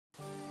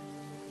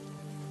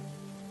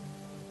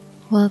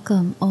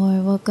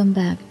Welcome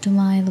back to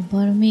my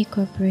Lobotomy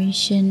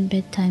Corporation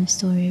bedtime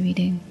story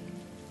reading.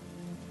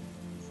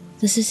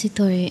 This is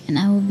Hitori and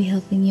I will be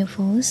helping you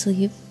fall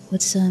asleep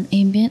with some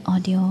ambient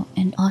audio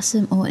and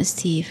awesome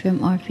OST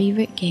from our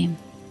favorite game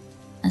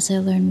as I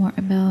learn more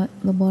about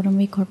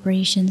Lobotomy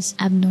Corporation's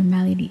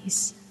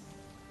Abnormalities.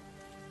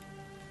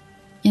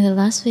 In the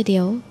last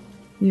video,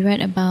 we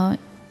read about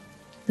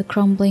the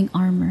crumbling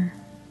armor.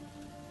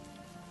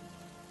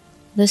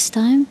 This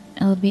time,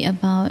 it'll be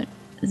about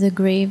the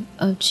grave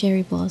of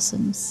cherry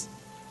blossoms.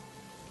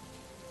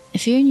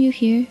 If you're new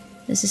here,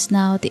 this is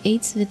now the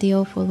 8th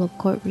video for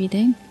Corp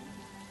reading.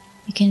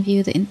 You can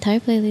view the entire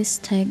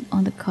playlist tagged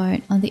on the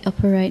card on the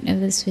upper right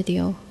of this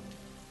video.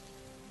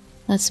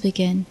 Let's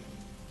begin.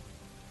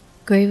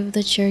 Grave of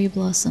the Cherry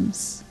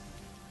Blossoms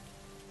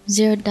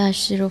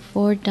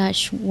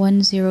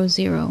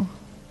 0-04-100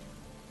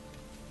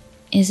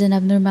 is an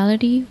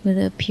abnormality with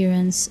the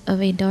appearance of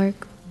a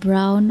dark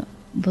brown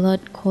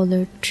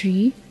blood-colored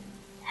tree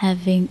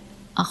having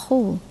a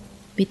hole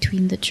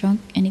between the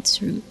trunk and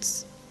its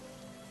roots.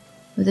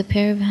 With a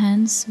pair of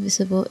hands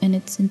visible in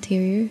its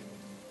interior,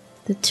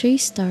 the tree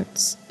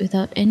starts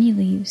without any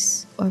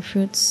leaves or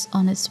fruits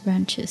on its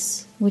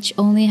branches, which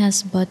only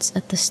has buds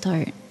at the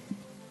start.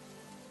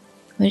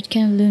 But it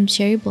can bloom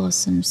cherry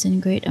blossoms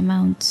in great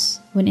amounts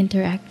when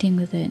interacting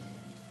with it.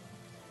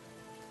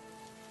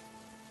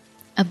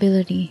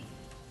 Ability: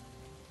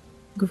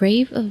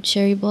 Grave of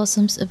Cherry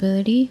Blossom's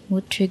ability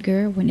will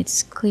trigger when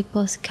its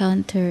Clipoth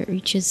counter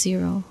reaches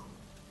 0.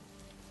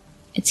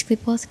 Its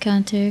Clipoth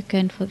counter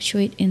can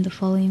fluctuate in the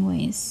following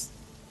ways.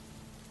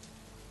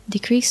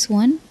 Decrease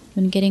 1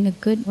 when getting a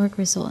good work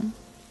result.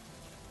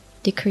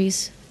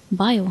 Decrease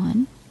by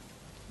 1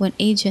 when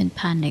agent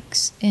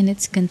panics in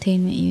its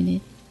containment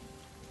unit.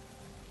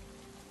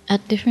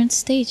 At different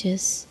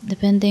stages,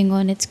 depending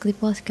on its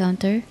Clipoth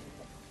counter,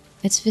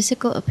 its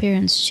physical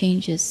appearance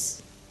changes.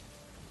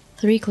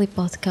 3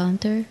 Clipoth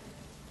counter,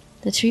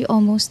 the tree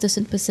almost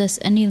doesn't possess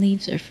any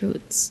leaves or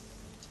fruits,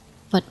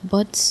 but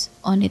buds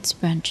on its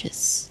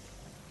branches.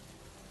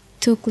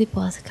 2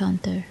 Clipoth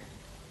counter,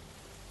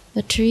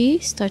 the tree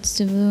starts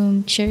to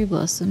bloom cherry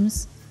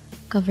blossoms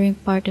covering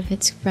part of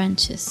its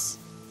branches.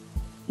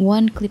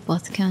 1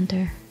 Clipoth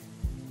counter,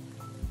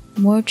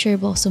 more cherry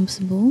blossoms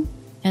bloom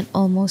and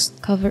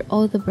almost cover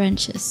all the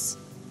branches.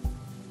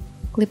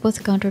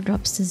 Clipoth counter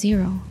drops to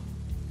 0.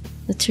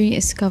 The tree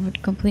is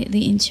covered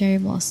completely in cherry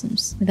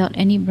blossoms without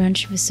any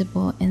branch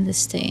visible in this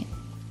state.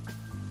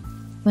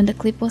 When the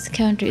Clipoth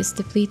counter is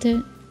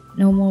depleted,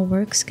 no more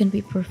works can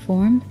be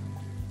performed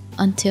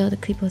until the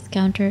Clipoth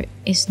counter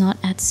is not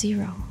at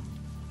 0.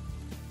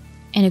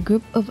 In a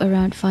group of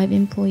around 5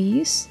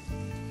 employees,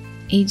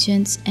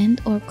 agents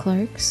and/or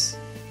clerks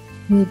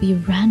will be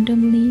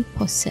randomly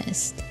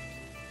possessed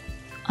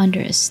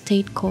under a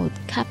state called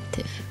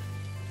captive,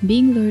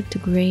 being lured to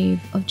Grave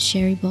of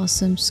Cherry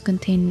Blossom's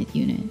containment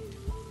unit.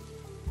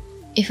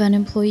 If an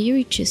employee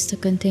reaches the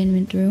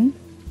containment room,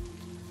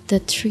 the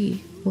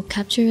tree will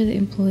capture the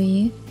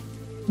employee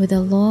with a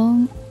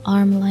long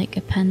arm-like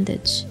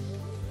appendage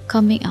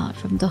coming out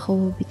from the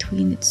hole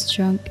between its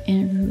trunk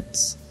and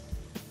roots,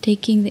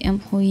 taking the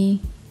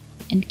employee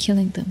and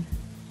killing them.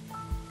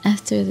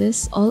 After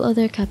this, all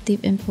other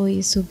captive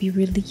employees will be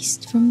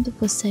released from the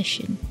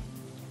possession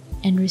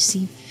and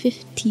receive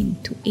 15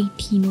 to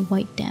 18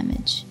 white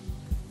damage.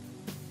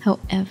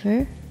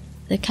 However,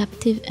 the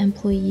captive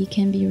employee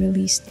can be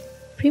released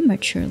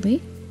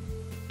prematurely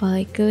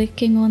by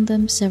clicking on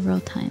them several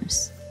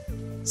times,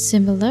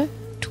 similar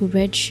to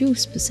Red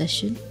Shoe's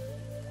possession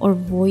or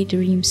Void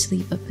Dream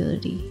Sleep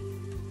ability.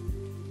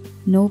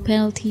 No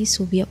penalties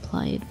will be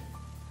applied.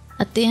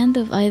 At the end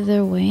of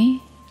either way,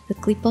 the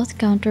Clipoth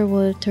counter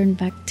will return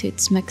back to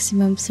its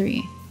maximum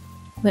 3,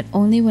 but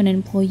only when an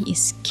employee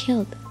is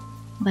killed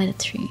by the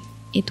tree,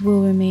 it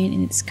will remain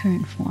in its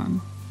current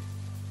form.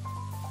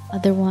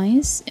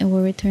 Otherwise, it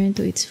will return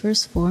to its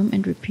first form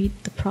and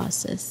repeat the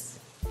process.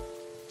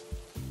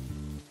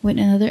 When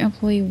another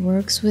employee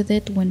works with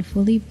it when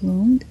fully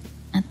bloomed,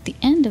 at the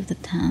end of the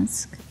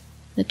task,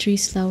 the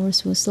tree's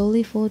flowers will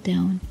slowly fall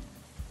down,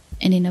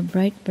 and in a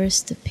bright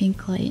burst of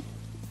pink light,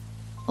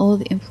 all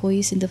the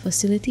employees in the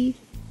facility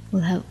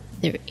will have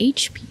their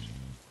HP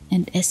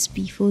and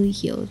SP fully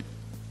healed.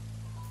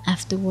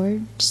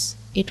 Afterwards,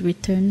 it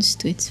returns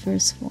to its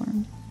first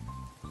form.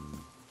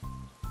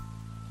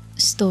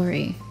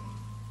 Story: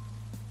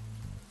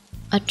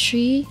 A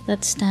tree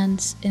that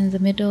stands in the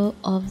middle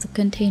of the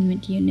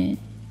containment unit.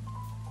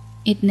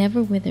 It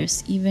never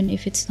withers even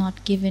if it's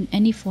not given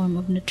any form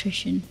of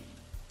nutrition.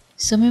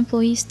 Some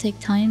employees take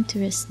time to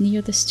rest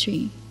near this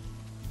tree.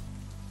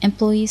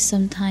 Employees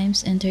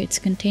sometimes enter its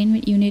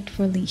containment unit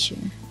for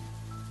leisure.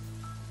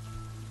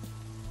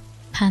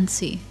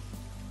 Pansy: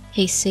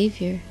 Hey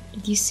Savior,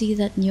 did you see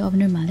that new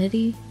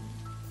abnormality?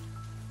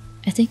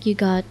 I think you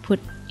got put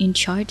in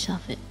charge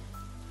of it.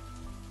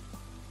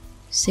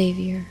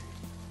 Savior: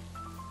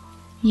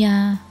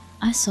 Yeah,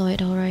 I saw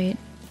it alright.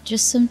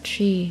 Just some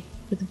tree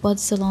with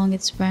buds along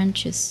its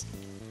branches.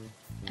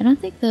 I don't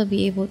think they'll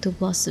be able to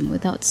blossom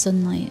without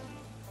sunlight.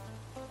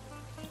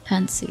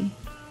 Pansy.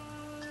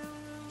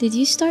 Did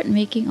you start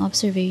making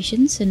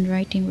observations and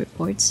writing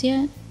reports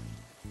yet?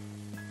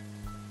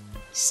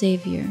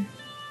 Savior.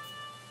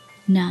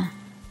 Nah,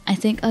 I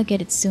think I'll get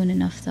it soon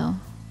enough though.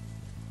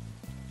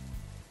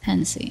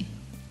 Pansy.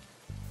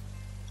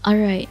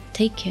 Alright,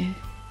 take care.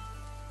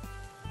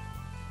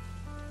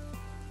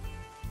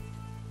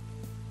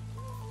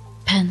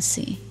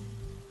 Pansy.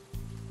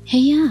 Hey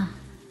yeah,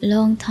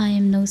 long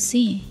time no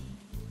see.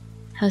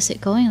 How's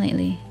it going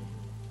lately?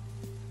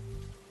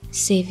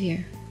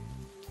 Savior.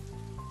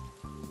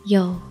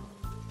 Yo,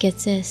 get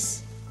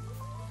this.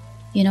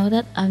 You know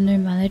that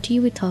abnormality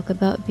we talked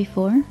about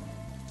before?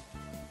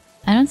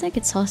 I don't think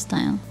it's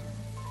hostile.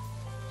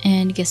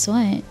 And guess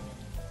what?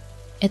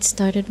 It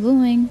started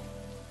blooming.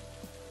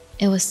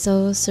 It was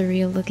so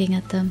surreal looking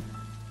at them.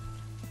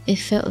 It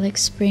felt like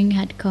spring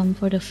had come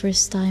for the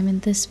first time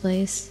in this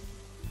place.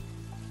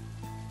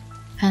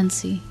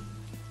 Pansy.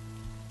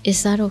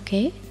 Is that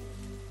okay?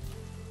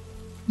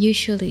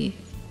 Usually,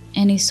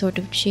 any sort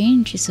of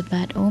change is a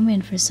bad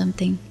omen for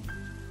something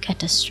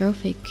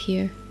catastrophic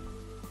here.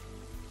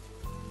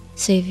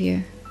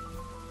 Savior.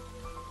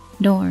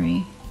 Don't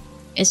worry.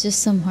 It's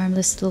just some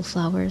harmless little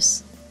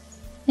flowers.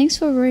 Thanks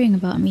for worrying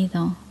about me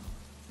though.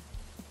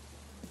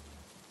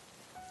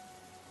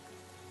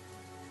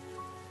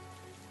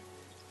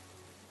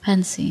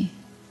 Pansy.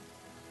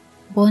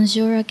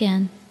 Bonjour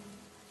again.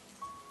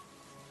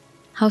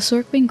 How's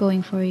work been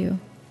going for you?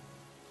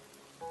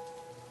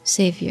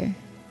 Savior.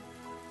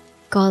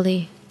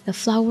 Golly, the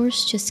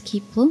flowers just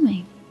keep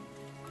blooming.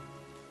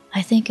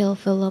 I think it'll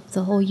fill up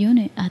the whole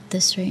unit at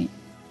this rate.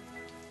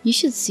 You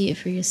should see it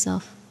for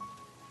yourself.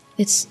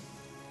 It's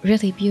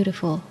really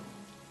beautiful.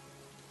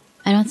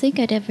 I don't think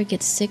I'd ever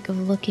get sick of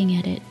looking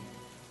at it.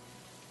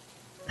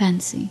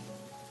 Pansy.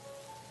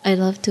 I'd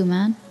love to,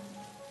 man.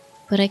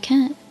 But I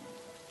can't.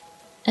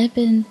 I've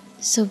been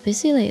so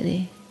busy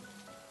lately.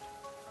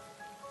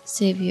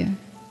 Savior.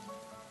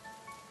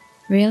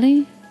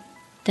 Really?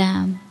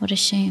 Damn, what a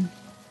shame.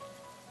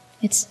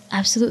 It's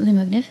absolutely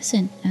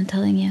magnificent, I'm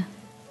telling you.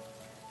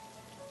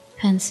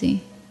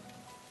 Pansy.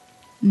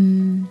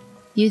 You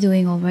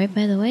doing alright,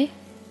 by the way?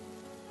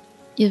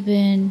 You've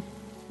been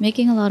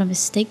making a lot of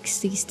mistakes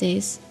these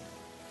days.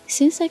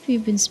 Seems like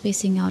we've been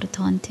spacing out a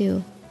ton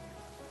too.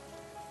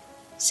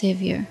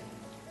 Savior.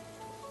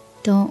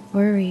 Don't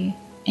worry,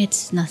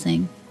 it's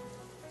nothing.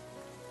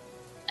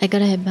 I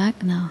gotta head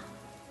back now.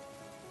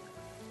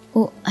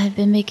 Oh, I've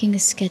been making a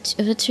sketch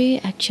of a tree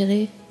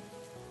actually.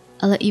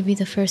 I'll let you be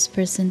the first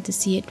person to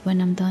see it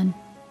when I'm done.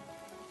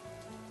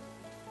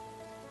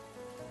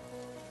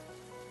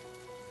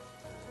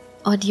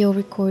 Audio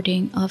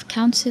recording of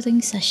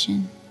counseling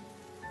session.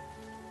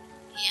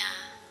 Yeah,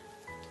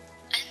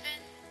 I've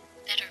been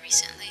better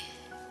recently.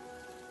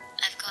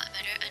 I've got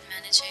better at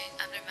managing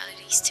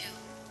abnormalities too.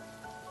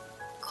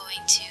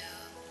 Going to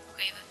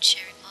Grave of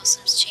Cherry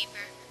Blossom's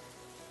chamber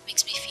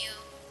makes me feel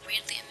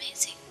weirdly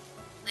amazing,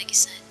 like you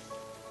said.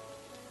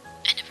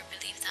 I never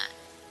believed that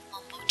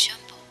mumbo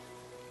jumbo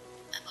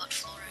about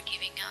Flora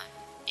giving out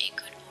a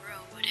good aura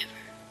or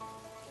whatever.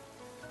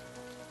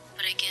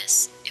 But I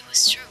guess it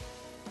was true.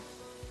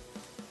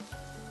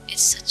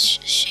 It's such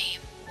a shame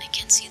I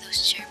can't see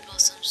those cherry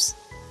blossoms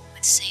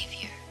with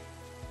Savior.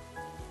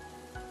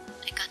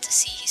 I got to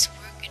see his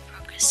work in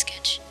progress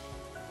sketch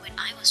when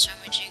I was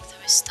rummaging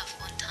through his stuff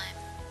one time.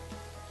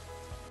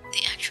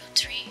 The actual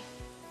tree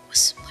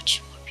was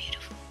much more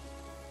beautiful.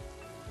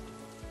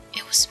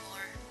 It was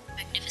more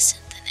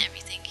magnificent than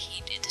everything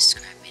he did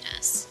describe it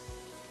as.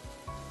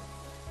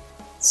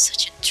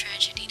 Such a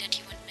tragedy that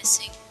he went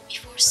missing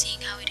before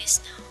seeing how it is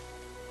now.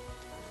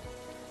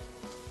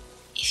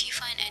 If you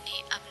find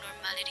any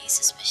abnormalities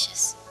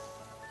suspicious,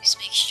 please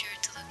make sure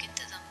to look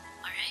into them,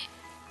 alright?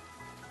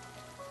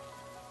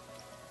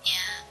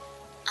 Yeah,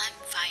 I'm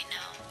fine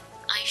now.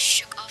 I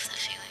shook off that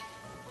feeling.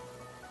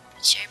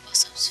 The cherry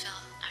blossoms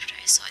fell after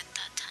I saw it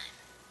that time.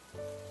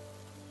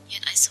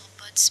 Yet I saw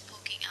buds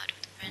poking out of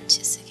the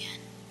branches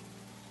again.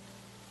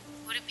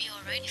 Would it be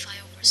alright if I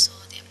oversaw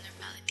the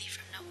abnormality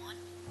from now on?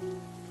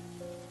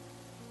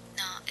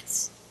 No,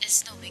 it's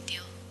no big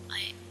deal.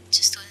 I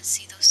just don't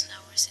see those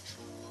flowers in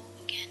full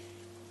bloom again.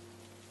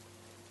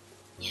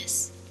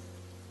 Yes.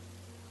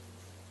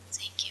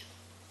 Thank you.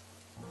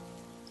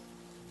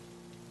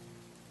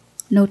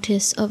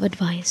 Notice of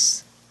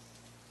advice.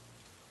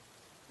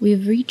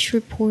 We've reached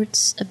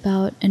reports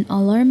about an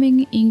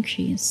alarming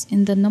increase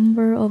in the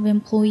number of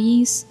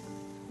employees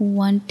who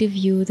want to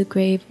view the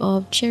grave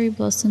of Cherry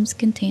Blossom's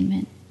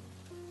containment.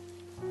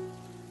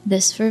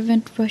 This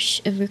fervent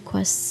rush of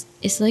requests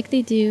is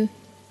likely due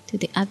to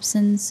the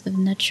absence of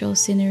natural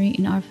scenery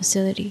in our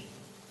facility.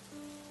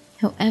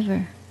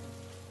 However,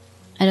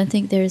 I don't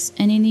think there is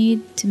any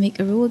need to make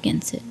a rule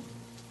against it.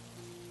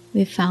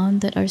 We found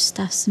that our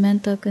staff's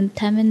mental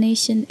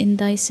contamination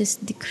indices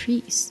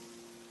decrease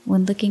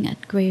when looking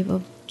at grave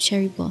of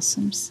cherry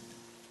blossoms.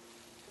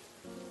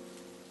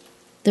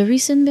 The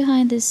reason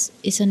behind this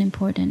is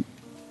unimportant.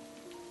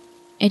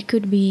 It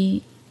could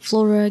be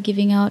Flora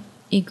giving out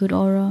a good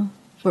aura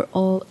for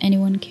all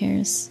anyone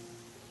cares.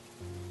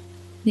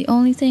 The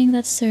only thing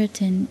that's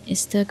certain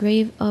is the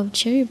grave of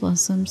cherry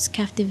blossoms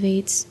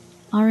captivates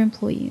our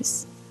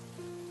employees,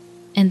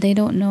 and they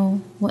don't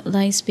know what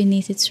lies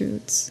beneath its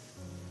roots.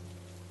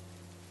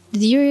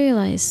 Did you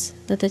realize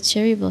that the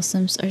cherry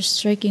blossoms are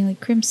strikingly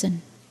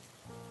crimson,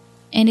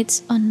 and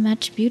its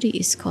unmatched beauty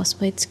is caused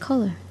by its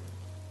color?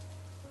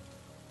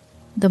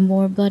 The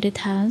more blood it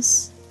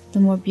has,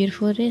 the more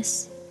beautiful it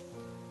is.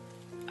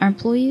 Our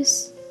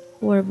employees,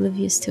 who are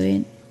oblivious to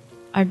it,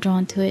 are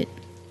drawn to it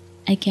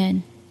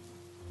again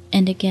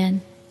and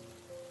again.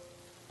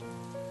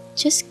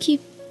 Just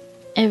keep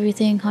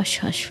everything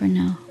hush-hush for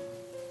now.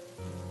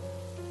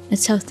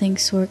 That's how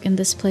things work in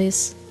this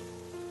place.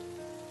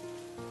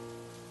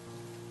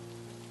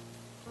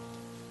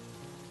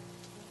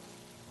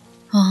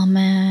 Oh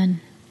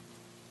man.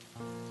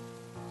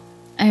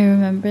 I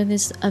remember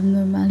this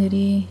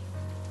abnormality.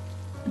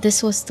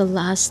 This was the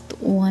last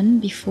one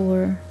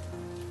before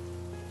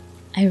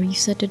I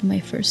resetted my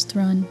first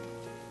run.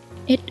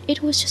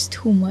 It was just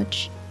too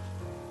much.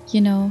 You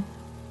know,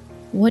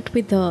 what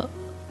with the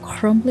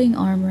crumbling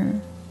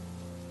armor,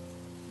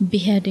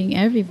 beheading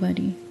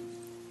everybody,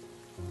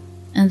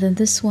 and then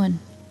this one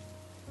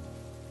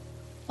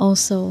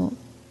also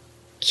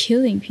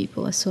killing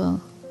people as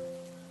well.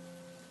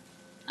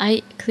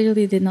 I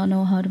clearly did not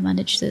know how to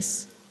manage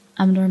this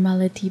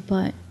abnormality,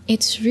 but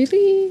it's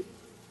really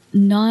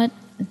not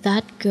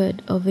that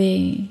good of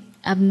a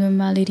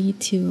abnormality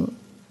to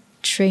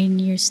train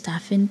your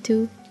staff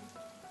into,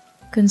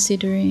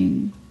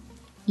 considering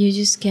you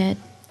just get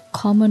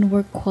common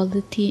work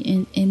quality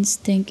in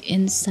instinct,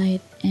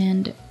 insight,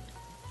 and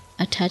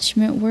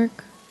attachment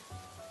work,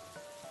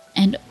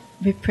 and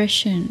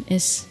repression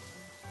is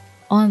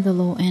on the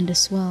low end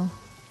as well.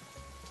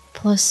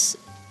 Plus,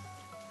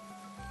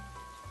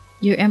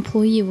 your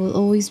employee will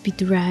always be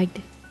dragged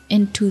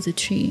into the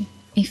tree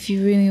if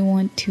you really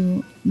want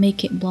to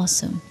make it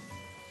blossom.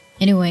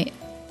 Anyway,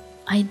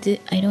 I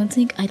don't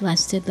think I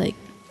lasted like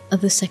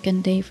the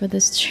second day for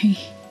this tree.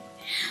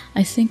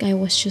 I think I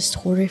was just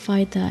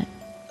horrified that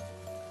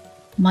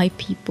my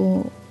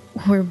people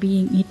were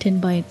being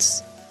eaten by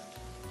its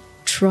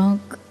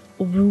trunk,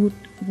 root,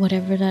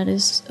 whatever that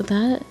is.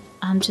 That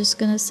I'm just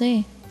gonna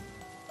say,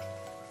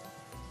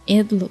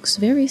 it looks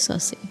very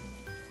sussy.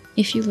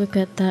 If you look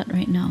at that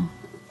right now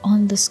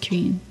on the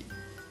screen,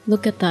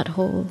 look at that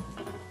hole.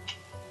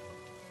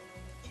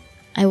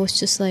 I was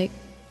just like,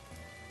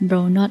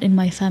 bro, not in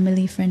my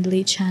family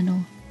friendly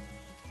channel.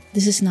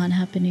 This is not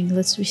happening.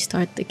 Let's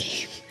restart the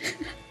game.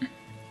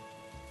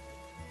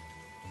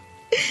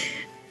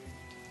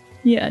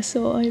 Yeah,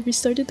 so I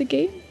restarted the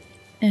game,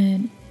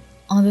 and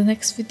on the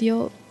next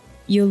video,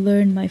 you'll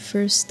learn my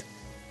first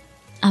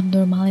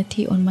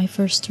abnormality on my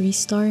first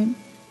restart.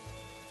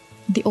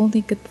 The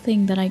only good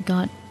thing that I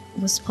got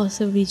was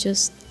possibly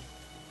just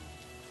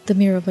the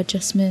mirror of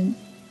adjustment.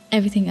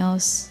 Everything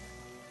else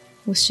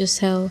was just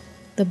hell.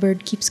 The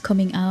bird keeps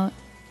coming out,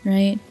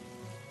 right?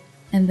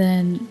 And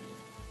then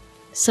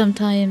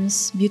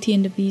sometimes Beauty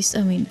and the Beast,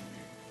 I mean,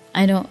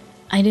 I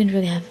didn't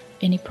really have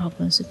any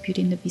problems with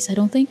Beauty and the Beast. I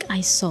don't think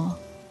I saw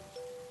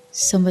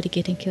somebody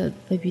getting killed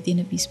by Beauty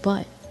and the Beast,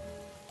 but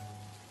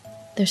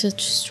there's a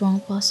strong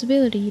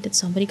possibility that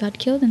somebody got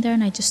killed in there,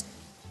 and I just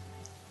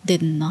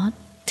did not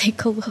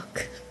take a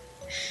look.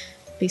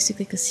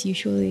 Basically, because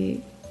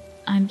usually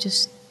I'm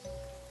just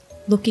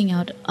looking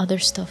out other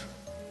stuff,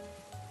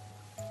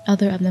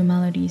 other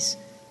abnormalities.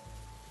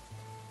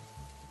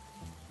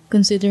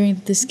 Considering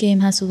that this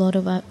game has a lot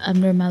of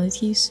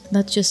abnormalities,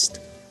 not just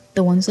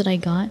the ones that I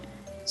got,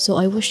 so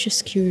I was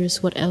just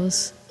curious what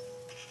else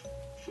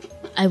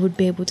I would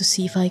be able to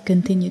see if I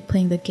continued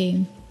playing the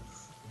game.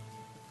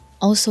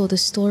 Also, the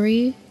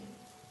story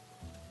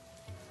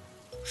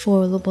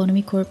for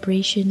Lobotomy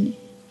Corporation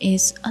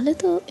is a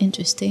little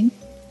interesting.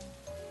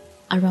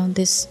 Around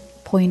this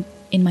point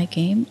in my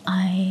game,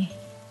 I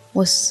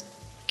was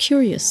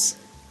curious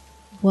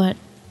what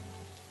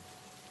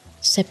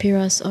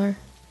Sepiras are,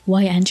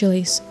 why Angela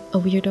is a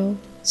weirdo.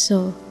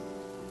 So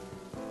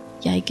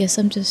yeah, I guess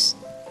I'm just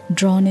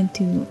drawn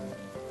into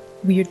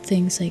weird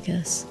things, I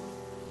guess.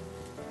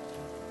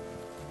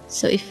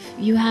 So if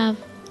you have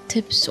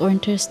tips or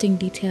interesting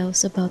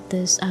details about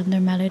this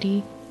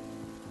abnormality,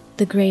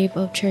 the grave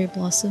of cherry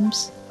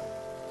blossoms,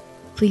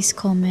 please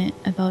comment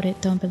about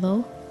it down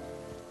below.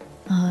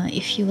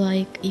 If you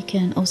like, you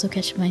can also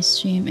catch my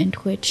stream in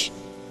Twitch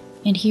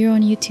and here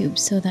on YouTube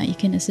so that you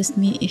can assist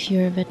me if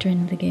you're a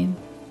veteran of the game.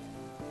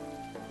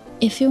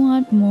 If you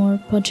want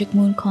more Project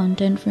Moon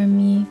content from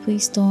me,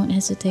 please don't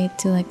hesitate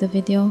to like the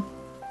video.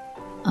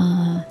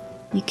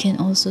 You can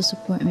also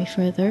support me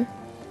further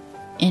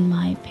in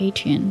my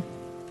Patreon.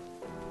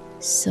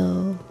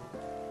 So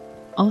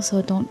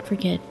also don't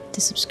forget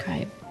to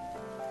subscribe.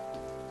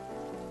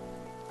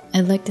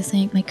 I'd like to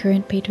thank my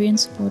current Patreon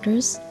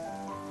supporters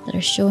that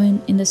are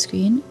shown in the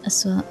screen,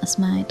 as well as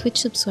my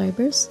Twitch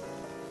subscribers.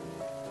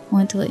 I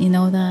want to let you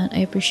know that I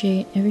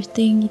appreciate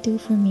everything you do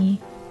for me,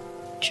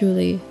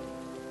 truly.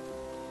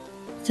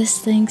 This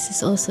thanks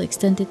is also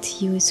extended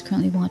to you who's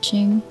currently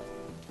watching.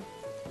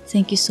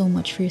 Thank you so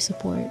much for your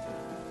support.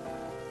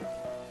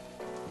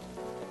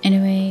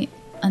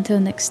 until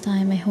next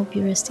time, I hope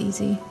you rest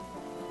easy.